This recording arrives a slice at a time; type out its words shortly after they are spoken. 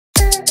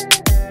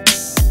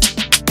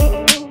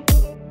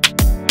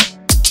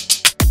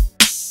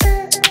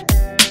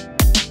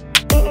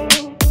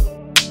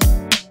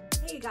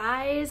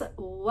guys,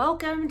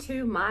 welcome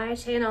to my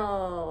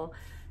channel.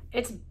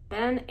 It's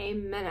been a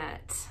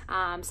minute.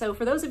 So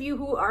for those of you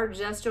who are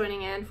just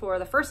joining in for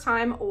the first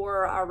time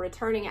or are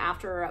returning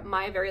after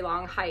my very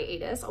long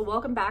hiatus,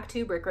 welcome back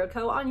to Brick Road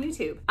Co. on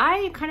YouTube.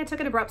 I kind of took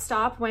an abrupt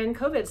stop when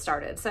COVID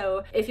started.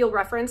 So if you'll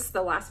reference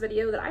the last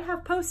video that I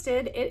have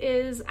posted, it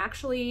is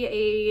actually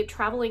a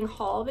traveling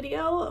haul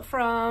video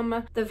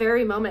from the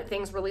very moment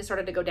things really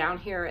started to go down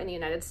here in the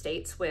United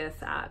States with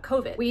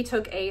COVID. We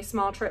took a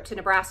small trip to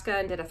Nebraska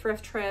and did a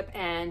thrift trip.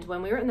 And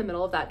when we were in the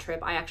middle of that trip,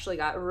 I actually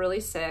got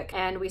really sick,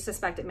 and we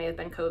suspect it may have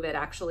been COVID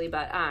actually,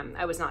 but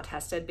I was not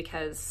tested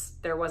because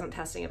there wasn't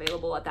testing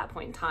available at that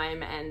point in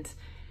time, and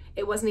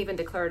it wasn't even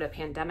declared a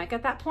pandemic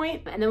at that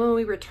point. And then when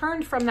we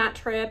returned from that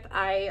trip,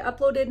 I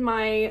uploaded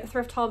my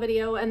thrift haul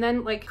video, and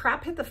then like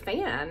crap hit the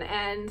fan,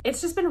 and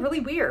it's just been really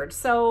weird.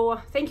 So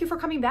thank you for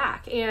coming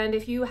back. And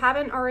if you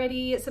haven't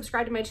already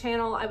subscribed to my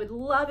channel, I would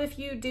love if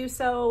you do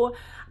so.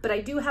 But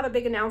I do have a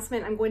big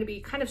announcement. I'm going to be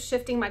kind of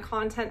shifting my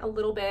content a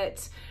little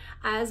bit.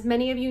 As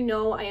many of you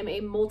know, I am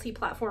a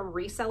multi-platform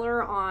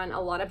reseller on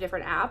a lot of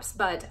different apps,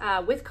 but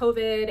with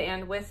COVID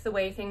and with the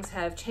way things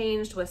have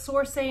changed with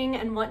sourcing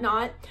and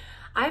whatnot,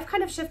 I've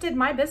kind of shifted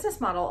my business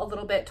model a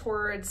little bit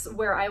towards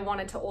where I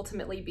wanted to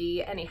ultimately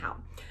be anyhow.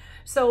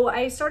 So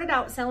I started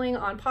out selling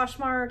on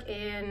Poshmark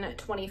in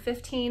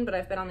 2015, but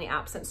I've been on the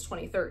app since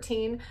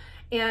 2013.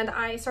 And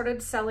I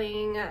started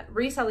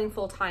reselling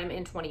full-time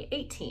in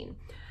 2018.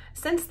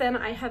 Since then,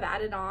 I have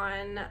added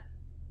on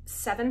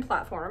 7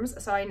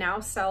 platforms. So I now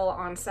sell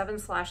on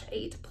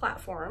 7/8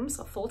 platforms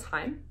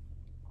full-time.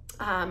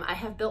 I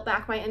have built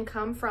back my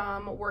income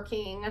from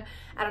working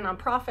at a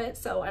nonprofit.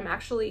 So I'm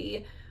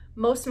actually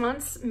most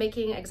months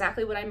making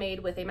exactly what I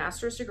made with a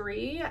master's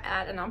degree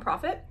at a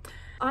nonprofit.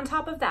 On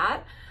top of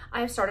that,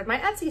 I've started my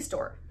Etsy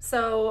store.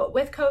 So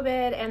with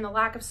COVID and the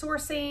lack of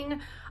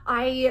sourcing,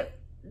 I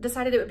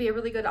decided it would be a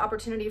really good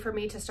opportunity for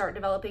me to start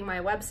developing my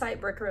website,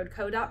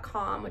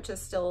 brickroadco.com, which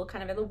is still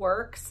kind of in the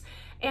works.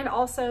 And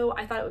also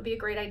I thought it would be a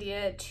great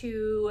idea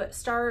to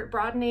start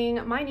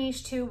broadening my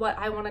niche to what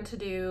I wanted to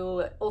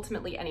do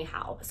ultimately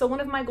anyhow. So one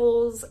of my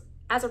goals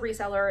as a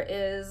reseller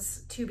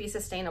is to be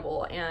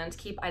sustainable and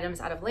keep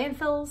items out of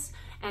landfills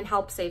and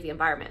help save the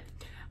environment.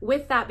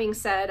 With that being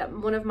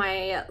said, one of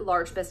my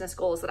large business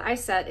goals that I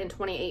set in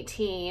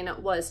 2018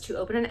 was to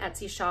open an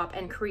Etsy shop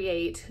and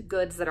create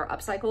goods that are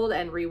upcycled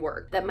and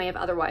reworked that may have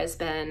otherwise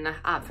been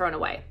thrown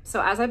away.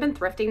 So as I've been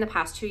thrifting the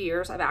past 2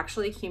 years, I've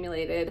actually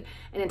accumulated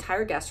an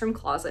entire guest room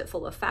closet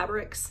full of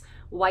fabrics,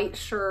 white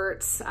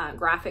shirts,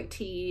 graphic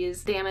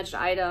tees, damaged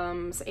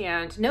items,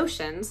 and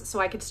notions so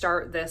I could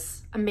start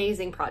this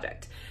amazing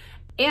project.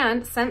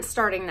 And since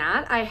starting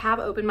that, I have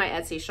opened my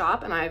Etsy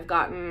shop, and I've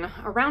gotten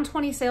around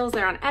 20 sales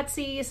there on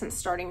Etsy since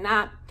starting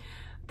that.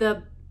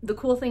 The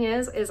cool thing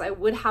is I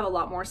would have a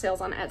lot more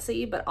sales on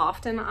Etsy, but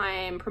often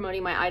I'm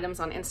promoting my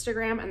items on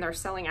Instagram and they're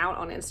selling out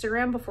on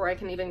Instagram before I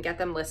can even get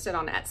them listed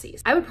on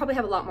Etsy. I would probably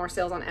have a lot more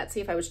sales on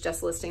Etsy if I was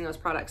just listing those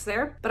products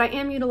there, but I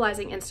am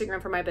utilizing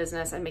Instagram for my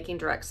business and making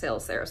direct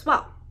sales there as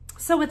well.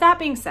 So with that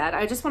being said,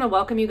 I just want to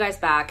welcome you guys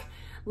back.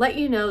 Let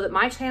you know that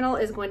my channel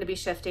is going to be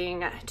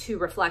shifting to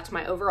reflect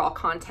my overall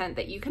content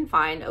that you can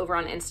find over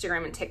on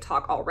Instagram and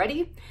TikTok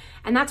already.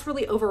 And that's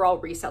really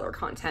overall reseller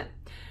content.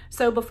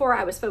 So before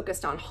I was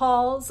focused on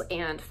hauls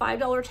and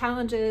 $5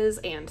 challenges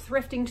and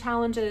thrifting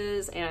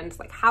challenges and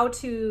like how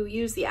to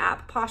use the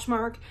app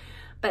Poshmark.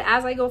 But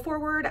as I go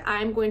forward,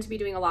 I'm going to be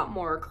doing a lot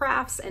more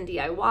crafts and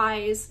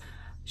DIYs,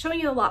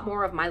 showing you a lot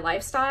more of my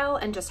lifestyle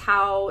and just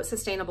how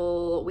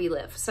sustainable we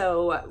live.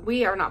 So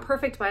we are not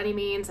perfect by any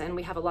means, and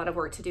we have a lot of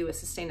work to do with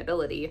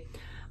sustainability,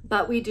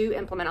 but we do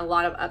implement a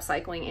lot of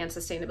upcycling and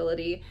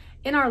sustainability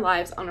in our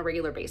lives on a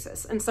regular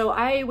basis. And so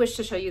I wish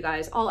to show you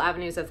guys all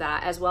avenues of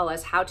that, as well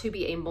as how to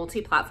be a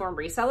multi-platform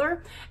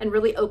reseller and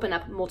really open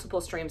up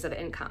multiple streams of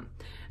income.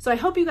 So I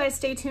hope you guys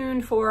stay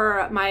tuned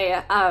for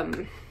my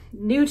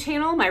new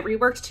channel, my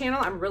reworked channel.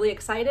 I'm really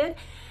excited.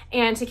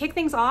 And to kick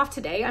things off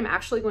today, I'm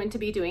actually going to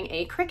be doing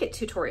a Cricut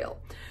tutorial.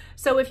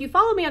 So if you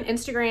follow me on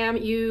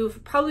Instagram,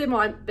 you've probably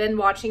been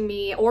watching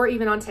me, or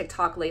even on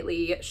TikTok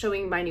lately,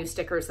 showing my new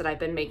stickers that I've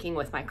been making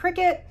with my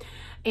Cricut.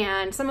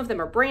 And some of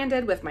them are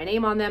branded with my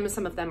name on them.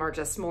 Some of them are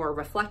just more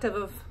reflective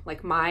of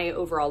like my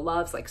overall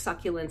loves, like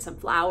succulents and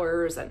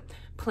flowers and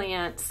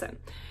plants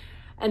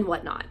and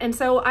whatnot. And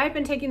so I've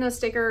been taking those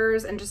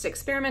stickers and just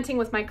experimenting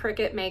with my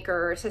Cricut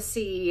maker to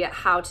see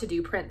how to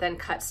do print then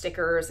cut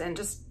stickers, and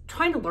just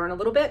trying to learn a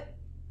little bit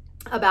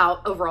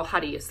about overall how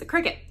to use the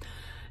Cricut.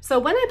 So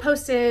when I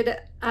posted,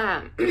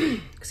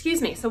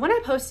 so when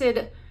I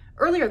posted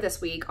earlier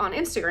this week on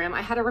Instagram,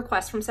 I had a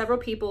request from several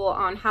people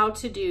on how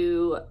to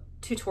do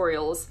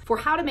tutorials for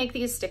how to make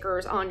these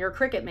stickers on your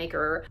Cricut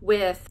maker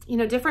with,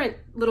 different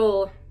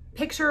little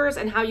pictures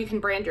and how you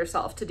can brand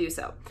yourself to do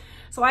so.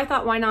 So I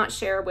thought, why not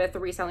share with the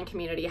reselling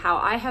community how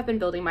I have been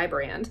building my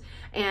brand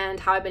and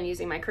how I've been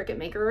using my Cricut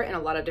maker in a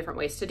lot of different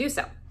ways to do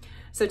so.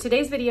 So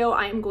today's video,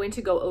 I am going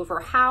to go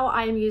over how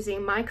I am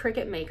using my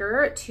Cricut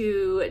maker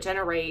to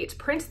generate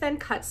print then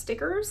cut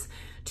stickers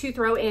to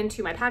throw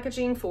into my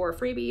packaging for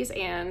freebies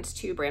and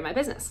to brand my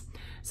business.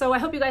 So I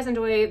hope you guys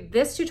enjoy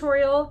this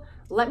tutorial.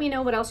 Let me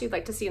know what else you'd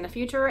like to see in the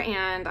future,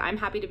 and I'm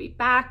happy to be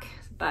back,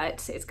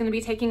 but it's going to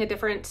be taking a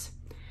different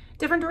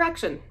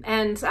direction.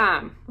 And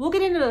we'll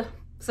get into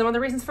some of the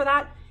reasons for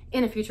that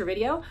in a future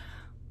video,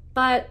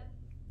 but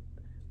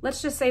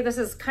let's just say this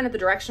is kind of the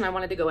direction I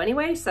wanted to go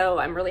anyway, so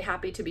I'm really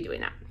happy to be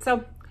doing that.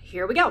 So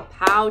here we go.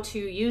 How to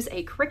use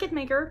a Cricut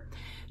maker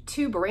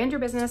to brand your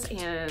business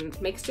and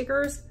make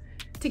stickers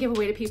to give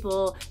away to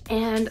people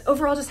and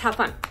overall just have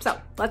fun. So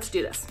let's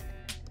do this.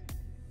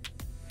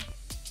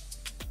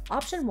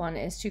 Option one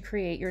is to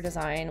create your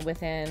design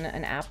within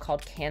an app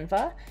called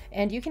Canva,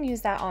 and you can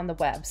use that on the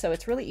web. So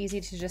it's really easy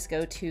to just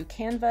go to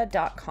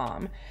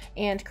canva.com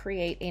and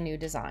create a new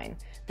design.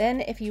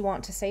 Then if you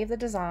want to save the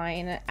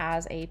design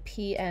as a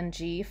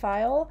PNG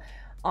file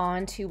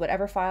onto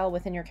whatever file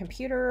within your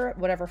computer,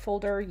 whatever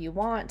folder you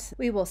want,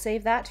 we will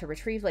save that to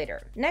retrieve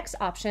later. Next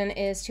option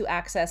is to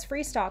access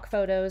free stock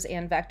photos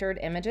and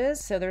vectored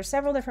images. So there's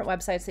several different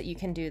websites that you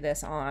can do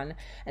this on,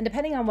 and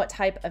depending on what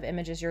type of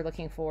images you're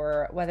looking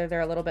for, whether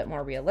they're a little bit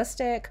more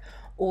realistic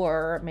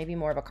or maybe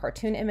more of a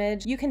cartoon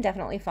image, you can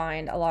definitely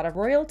find a lot of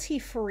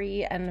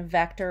royalty-free and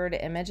vectored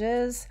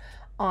images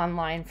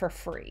online for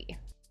free.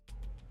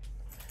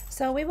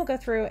 So we will go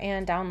through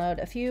and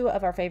download a few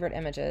of our favorite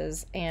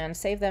images and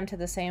save them to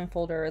the same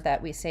folder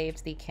that we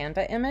saved the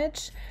Canva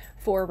image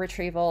for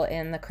retrieval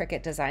in the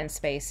Cricut design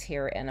space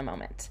here in a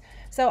moment.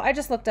 So I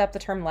just looked up the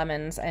term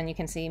lemons, and you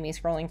can see me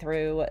scrolling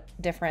through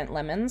different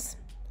lemons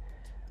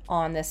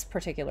on this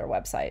particular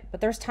website,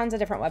 but there's tons of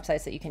different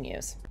websites that you can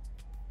use.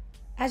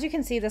 As you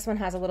can see, this one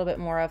has a little bit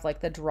more of like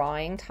the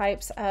drawing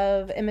types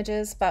of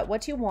images, but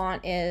what you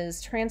want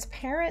is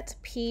transparent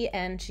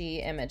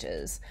PNG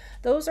images.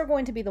 Those are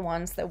going to be the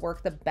ones that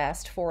work the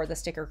best for the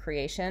sticker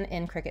creation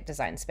in Cricut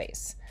Design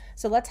Space.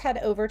 So let's head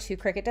over to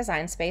Cricut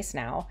Design Space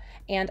now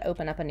and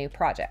open up a new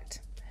project.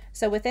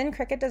 So within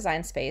Cricut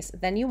Design Space,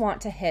 then you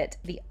want to hit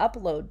the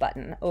upload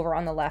button over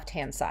on the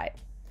left-hand side.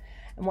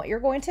 And what you're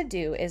going to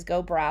do is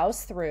go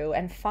browse through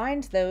and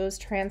find those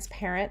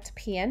transparent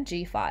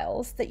PNG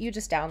files that you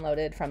just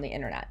downloaded from the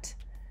internet.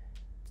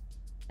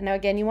 Now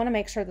again, you want to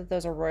make sure that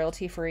those are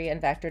royalty-free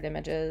and vectored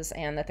images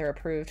and that they're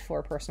approved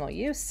for personal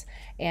use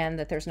and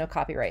that there's no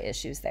copyright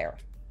issues there.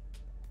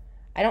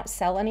 I don't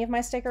sell any of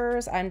my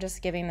stickers. I'm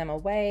just giving them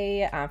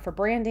away for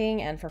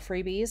branding and for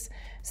freebies.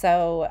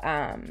 So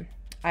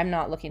I'm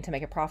not looking to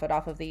make a profit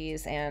off of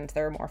these, and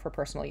they're more for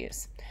personal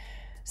use.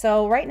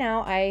 So right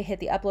now I hit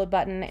the upload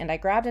button and I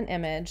grabbed an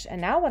image, and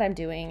now what I'm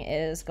doing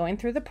is going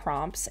through the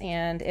prompts,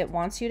 and it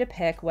wants you to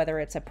pick whether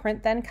it's a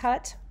print then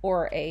cut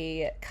or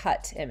a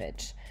cut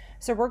image.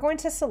 So we're going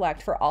to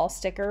select for all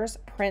stickers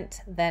print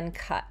then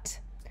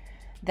cut.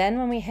 Then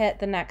when we hit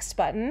the next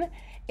button,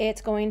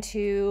 it's going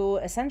to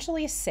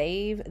essentially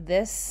save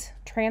this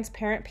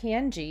transparent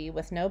PNG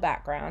with no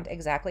background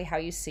exactly how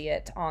you see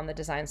it on the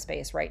design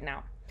space right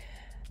now.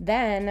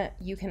 Then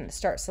you can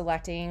start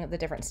selecting the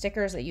different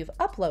stickers that you've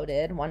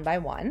uploaded one by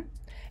one,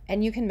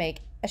 and you can make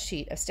a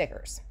sheet of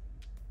stickers.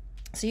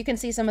 So you can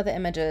see some of the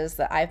images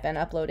that I've been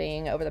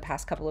uploading over the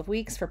past couple of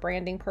weeks for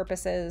branding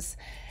purposes,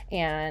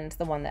 and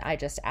the one that I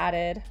just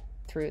added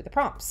through the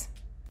prompts.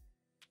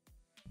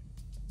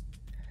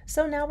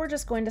 So now we're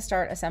just going to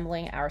start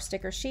assembling our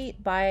sticker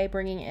sheet by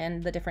bringing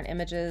in the different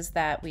images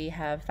that we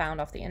have found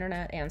off the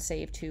internet and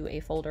saved to a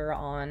folder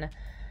on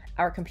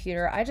our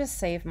computer. I just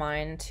saved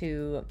mine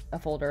to a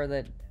folder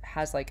that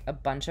has like a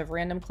bunch of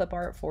random clip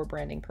art for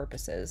branding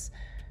purposes.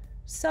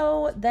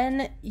 So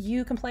then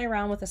you can play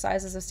around with the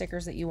sizes of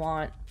stickers that you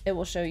want. It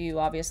will show you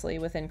obviously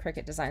within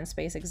Cricut Design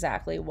Space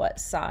exactly what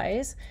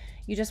size.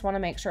 You just want to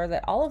make sure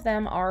that all of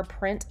them are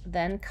print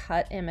then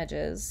cut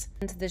images.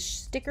 And the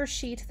sticker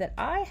sheet that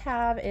I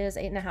have is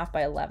 8.5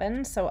 by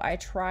 11, so I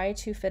try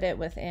to fit it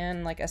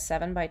within like a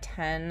 7 by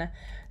 10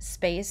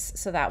 space,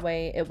 so that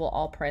way it will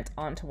all print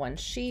onto one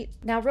sheet.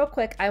 Now real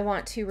quick, I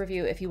want to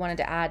review if you wanted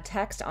to add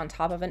text on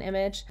top of an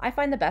image. I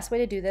find the best way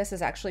to do this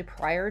is actually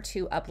prior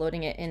to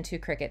uploading it into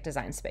Cricut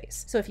Design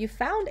Space. So if you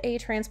found a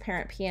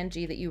transparent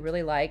PNG that you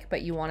really like,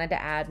 but you wanted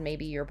to add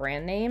maybe your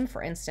brand name,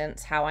 for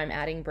instance, how I'm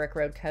adding Brick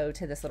Road Co.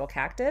 to this little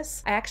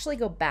cactus, I actually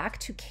go back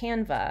to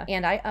Canva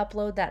and I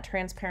upload that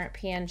transparent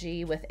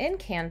PNG within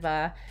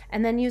Canva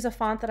and then use a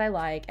font that I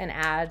like and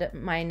add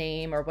my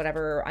name or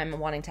whatever I'm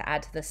wanting to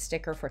add to the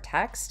sticker for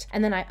text.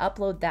 And then I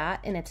upload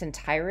that in its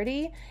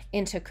entirety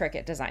into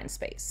Cricut Design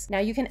Space. Now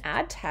you can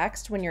add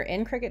text when you're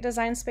in Cricut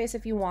Design Space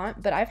if you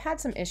want, but I've had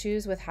some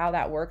issues with how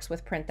that works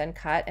with print then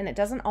cut, and it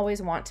doesn't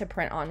always want to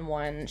print on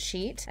one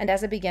sheet. And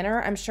as a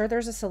beginner, I'm sure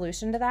there's a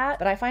solution to that,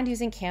 but I find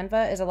using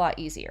Canva is a lot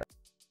easier.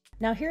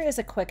 Now here is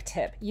a quick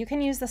tip. You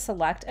can use the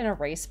select and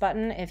erase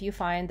button if you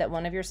find that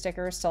one of your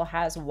stickers still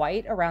has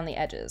white around the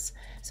edges.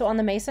 So on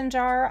the mason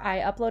jar, I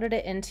uploaded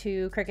it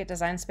into Cricut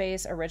Design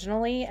Space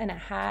originally and it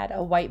had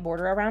a white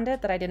border around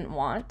it that I didn't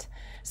want.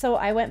 So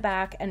I went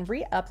back and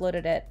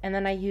re-uploaded it, and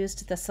then I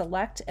used the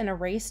select and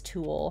erase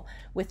tool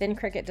within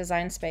Cricut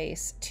Design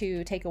Space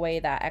to take away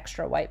that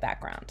extra white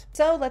background.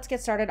 So let's get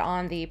started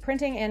on the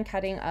printing and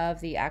cutting of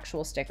the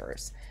actual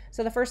stickers.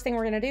 So the first thing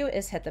we're going to do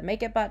is hit the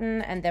Make It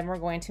button, and then we're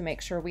going to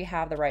make sure we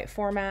have the right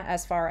format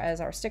as far as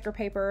our sticker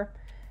paper.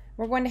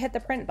 We're going to hit the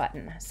Print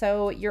button.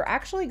 So you're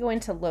actually going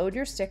to load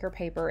your sticker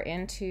paper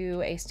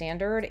into a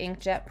standard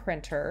inkjet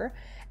printer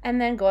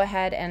and then go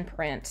ahead and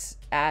print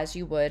as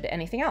you would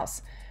anything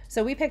else.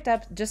 So we picked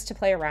up, just to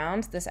play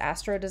around, this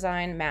Astro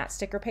Design matte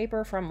sticker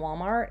paper from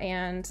Walmart,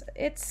 and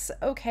it's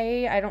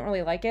okay. I don't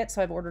really like it,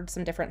 so I've ordered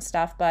some different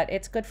stuff, but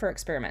it's good for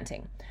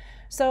experimenting.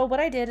 So what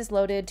I did is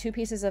loaded 2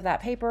 pieces of that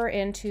paper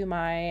into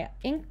my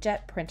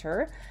inkjet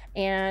printer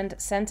and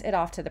sent it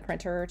off to the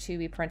printer to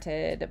be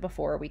printed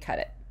before we cut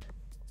it.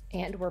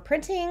 And we're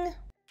printing.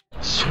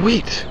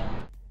 Sweet!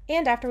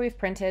 And after we've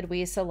printed,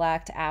 we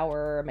select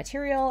our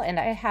material, and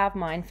I have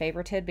mine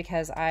favorited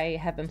because I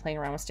have been playing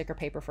around with sticker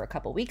paper for a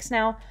couple weeks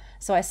now.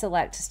 So I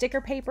select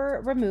sticker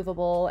paper,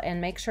 removable, and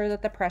make sure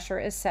that the pressure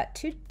is set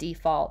to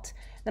default.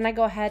 Then I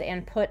go ahead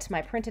and put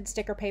my printed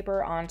sticker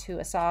paper onto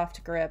a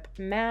soft grip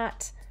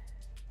mat.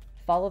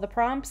 Follow the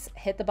prompts,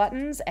 hit the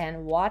buttons,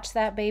 and watch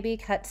that baby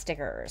cut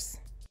stickers.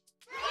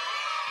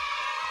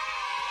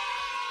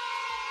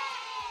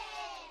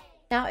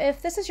 Now,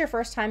 if this is your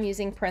first time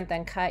using Print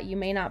Then Cut, you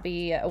may not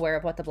be aware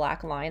of what the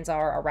black lines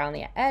are around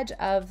the edge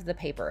of the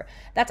paper.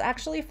 That's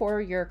actually for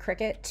your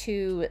Cricut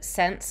to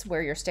sense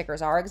where your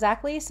stickers are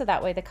exactly, so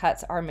that way the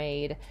cuts are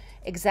made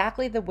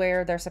exactly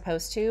where they're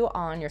supposed to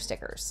on your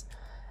stickers.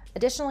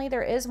 Additionally,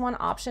 there is one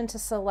option to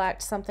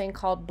select something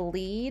called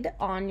bleed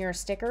on your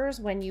stickers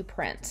when you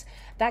print.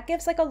 That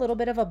gives like a little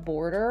bit of a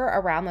border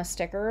around the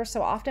sticker.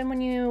 So often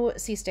when you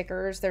see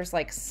stickers, there's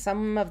like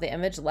some of the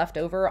image left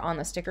over on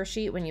the sticker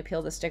sheet when you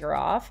peel the sticker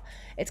off.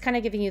 It's kind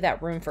of giving you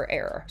that room for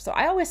error. So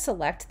I always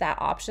select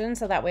that option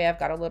so that way I've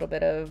got a little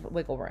bit of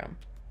wiggle room.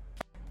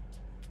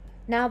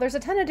 Now there's a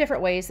ton of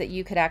different ways that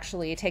you could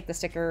actually take the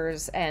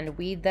stickers and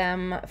weed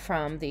them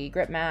from the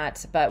grip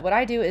mat, but what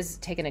I do is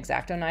take an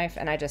X-Acto knife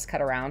and I just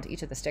cut around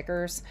each of the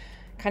stickers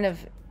kind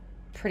of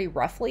pretty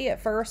roughly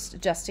at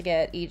first, just to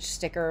get each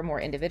sticker more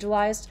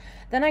individualized.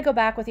 Then I go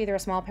back with either a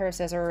small pair of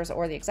scissors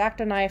or the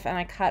X-Acto knife and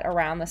I cut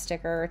around the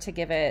sticker to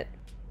give it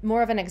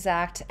more of an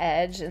exact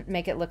edge and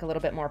make it look a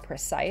little bit more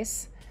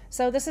precise.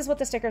 So this is what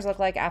the stickers look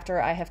like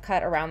after I have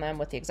cut around them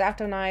with the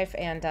X-Acto knife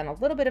and done a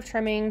little bit of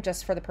trimming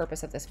just for the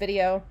purpose of this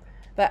video.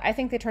 But I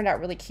think they turned out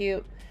really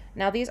cute.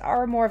 Now these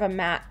are more of a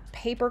matte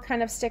paper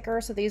kind of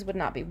sticker, so these would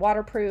not be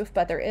waterproof,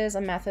 but there is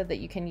a method that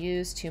you can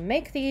use to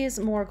make these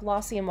more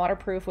glossy and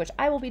waterproof, which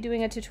I will be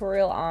doing a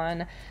tutorial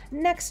on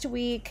next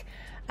week.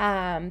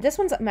 This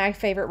one's my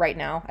favorite right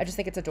now. I just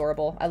think it's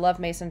adorable. I love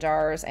mason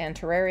jars and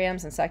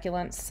terrariums and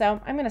succulents, so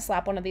I'm gonna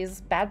slap one of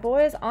these bad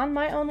boys on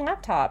my own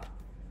laptop.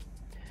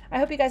 I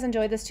hope you guys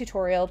enjoyed this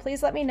tutorial.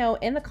 Please let me know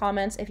in the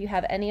comments if you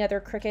have any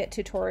other Cricut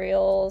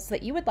tutorials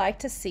that you would like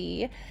to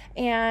see.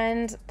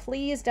 And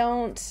please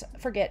don't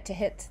forget to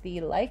hit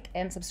the like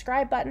and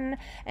subscribe button.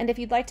 And if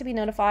you'd like to be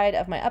notified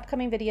of my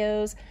upcoming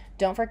videos,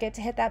 don't forget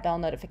to hit that bell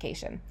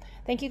notification.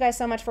 Thank you guys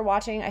so much for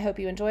watching. I hope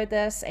you enjoyed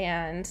this,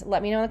 and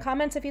let me know in the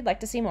comments if you'd like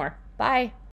to see more. Bye.